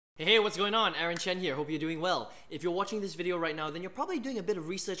Hey, what's going on? Aaron Chen here. Hope you're doing well. If you're watching this video right now, then you're probably doing a bit of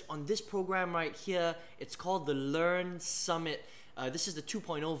research on this program right here. It's called the Lurn Summit. This is the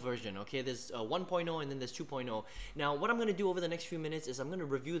 2.0 version, okay? There's 1.0 and then there's 2.0. Now, what I'm going to do over the next few minutes is I'm going to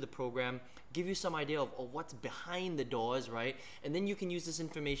review the program, give you some idea of what's behind the doors, right? And then you can use this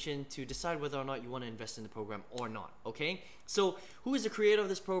information to decide whether or not you want to invest in the program or not, okay? So, who is the creator of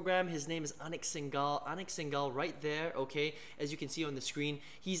this program? His name is Anik Singal. Anik Singal right there, okay? As you can see on the screen,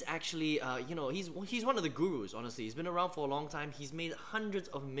 he's actually, he's one of the gurus, honestly. He's been around for a long time. He's made hundreds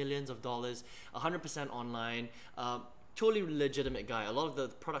of millions of dollars, 100% online. Totally legitimate guy. A lot of the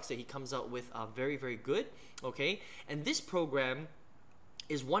products that he comes out with are very, very good, okay? And this program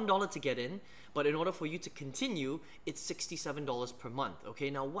is $1 to get in, but in order for you to continue, it's $67 per month, okay?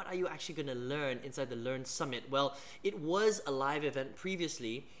 Now, what are you actually going to learn inside the Lurn Summit? Well, it was a live event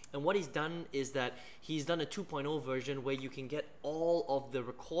previously, and what he's done is that he's done a 2.0 version where you can get all of the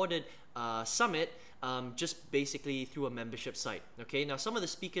recorded summit just basically through a membership site, okay? Now, some of the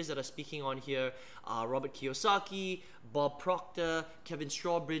speakers that are speaking on here are Robert Kiyosaki, Bob Proctor, Kevin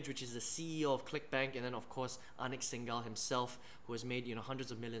Strawbridge, which is the CEO of ClickBank, and then, of course, Anik Singal himself, who has made,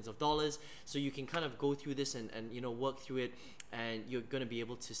 hundreds of millions of dollars. So you can kind of go through this and work through it, and you're going to be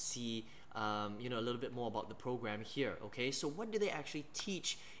able to see a little bit more about the program here, okay? So what do they actually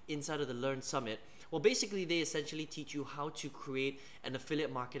teach inside of the Lurn Summit? Well, basically, they essentially teach you how to create an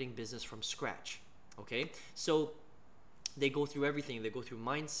affiliate marketing business from scratch, okay? So they go through everything. They go through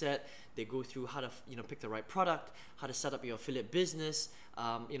mindset. They go through how to pick the right product, how to set up your affiliate business,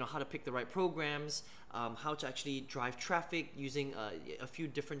 how to pick the right programs, how to actually drive traffic using a few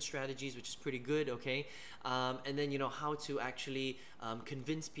different strategies, which is pretty good, okay? And then how to actually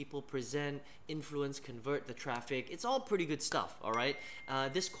convince people, present, influence, convert the traffic. It's all pretty good stuff, all right?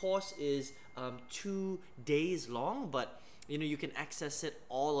 This course is 2 days long, but you can access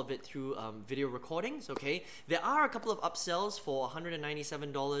all of it through video recordings, okay? There are a couple of upsells for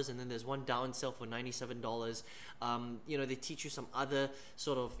 $197, and then there's one downsell for $97. They teach you some other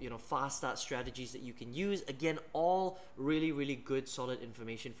sort of, fast start strategies that you can use. Again, all really, really good, solid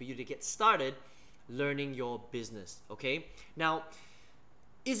information for you to get started learning your business, okay? Now,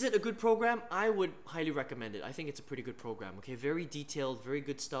 is it a good program? I would highly recommend it. I think it's a pretty good program, okay? Very detailed, very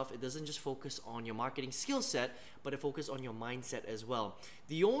good stuff. It doesn't just focus on your marketing skill set, but it focuses on your mindset as well.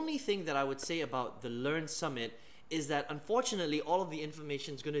 The only thing that I would say about the Lurn Summit is that unfortunately, all of the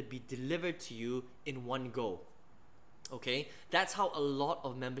information is going to be delivered to you in one go, okay? That's how a lot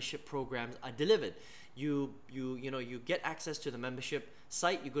of membership programs are delivered. You get access to the membership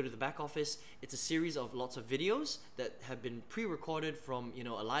site. You go to the back office. It's a series of lots of videos that have been pre-recorded from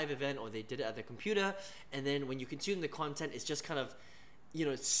a live event, or they did it at their computer, and then when you consume the content, it's just kind of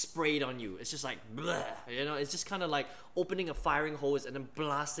sprayed on you. It's just like blah, it's just kind of like opening a firing hose and then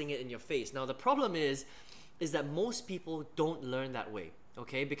blasting it in your face. Now the problem is that most people don't learn that way,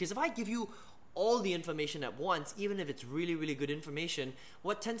 okay? Because if I give you all the information at once, even if it's really, really good information,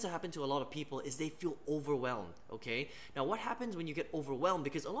 what tends to happen to a lot of people is they feel overwhelmed, okay? Now, what happens when you get overwhelmed?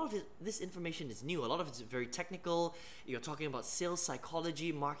 Because a lot of this information is new. A lot of it's very technical. You're talking about sales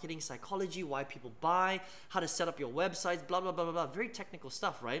psychology, marketing psychology, why people buy, how to set up your websites, blah, blah, blah, blah, blah. Very technical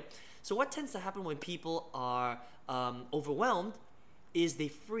stuff, right? So what tends to happen when people are overwhelmed is they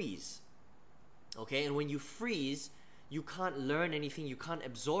freeze, okay? And when you freeze, you can't learn anything, you can't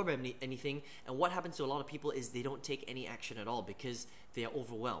absorb anything, and what happens to a lot of people is they don't take any action at all because they are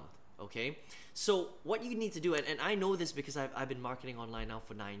overwhelmed, okay? So what you need to do, and I know this because I've been marketing online now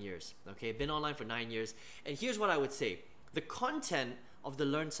for 9 years, okay? Been online for 9 years, and here's what I would say. The content of the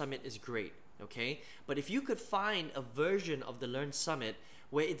Lurn Summit is great, okay? But if you could find a version of the Lurn Summit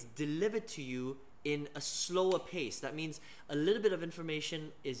where it's delivered to you in a slower pace. That means a little bit of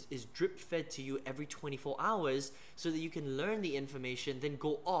information is drip fed to you every 24 hours so that you can learn the information, then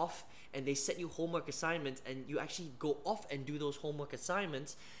go off, and they set you homework assignments, and you actually go off and do those homework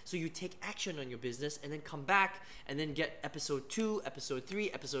assignments, so you take action on your business and then come back and then get episode 2, episode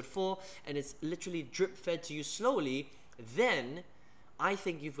 3, episode 4, and it's literally drip fed to you slowly. Then I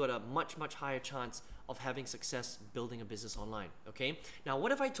think you've got a much, much higher chance of having success building a business online, okay? Now,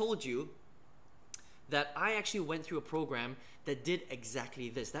 what if I told you that I actually went through a program that did exactly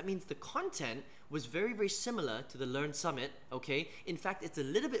this? That means the content was very, very similar to the Lurn Summit, okay? In fact, it's a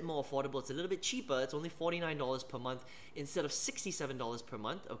little bit more affordable. It's a little bit cheaper. It's only $49 per month instead of $67 per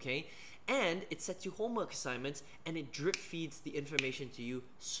month, okay? And it sets you homework assignments, and it drip feeds the information to you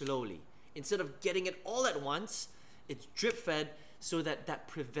slowly. Instead of getting it all at once, it's drip fed so that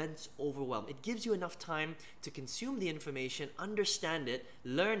prevents overwhelm. It gives you enough time to consume the information, understand it,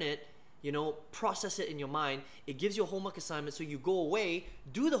 learn it, you know, process it in your mind. It gives you a homework assignment, so you go away,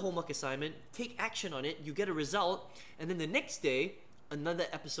 do the homework assignment, take action on it, you get a result, and then the next day, another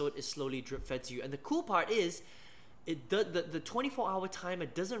episode is slowly drip fed to you. And the cool part is, the 24-hour timer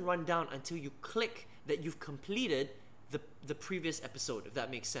doesn't run down until you click that you've completed the previous episode, if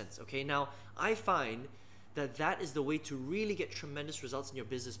that makes sense. Okay, now I find that is the way to really get tremendous results in your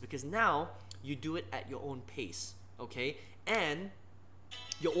business, because now you do it at your own pace, okay? And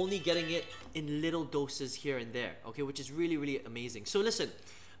you're only getting it in little doses here and there, okay, which is really, really amazing. So listen,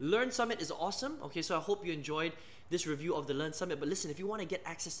 Lurn Summit is awesome, okay, so I hope you enjoyed this review of the Lurn Summit. But listen, if you want to get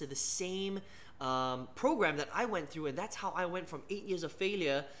access to the same program that I went through, and that's how I went from 8 years of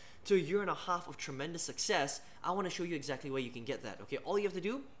failure to a year and a half of tremendous success, I want to show you exactly where you can get that, okay? All you have to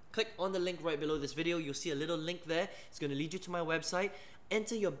do, click on the link right below this video. You'll see a little link there. It's going to lead you to my website.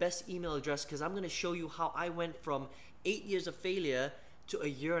 Enter your best email address, because I'm going to show you how I went from 8 years of failure to a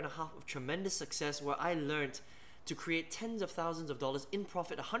year and a half of tremendous success, where I learned to create tens of thousands of dollars in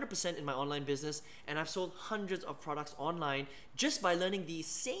profit 100% in my online business, and I've sold hundreds of products online just by learning these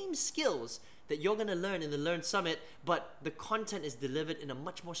same skills that you're going to learn in the Lurn Summit, but the content is delivered in a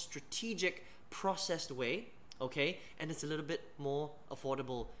much more strategic, processed way, okay? And it's a little bit more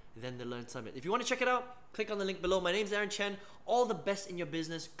affordable than the Lurn Summit. If you want to check it out, click on the link below. My name's Aaron Chen. All the best in your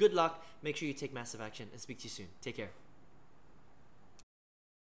business. Good luck. Make sure you take massive action, and speak to you soon. Take care.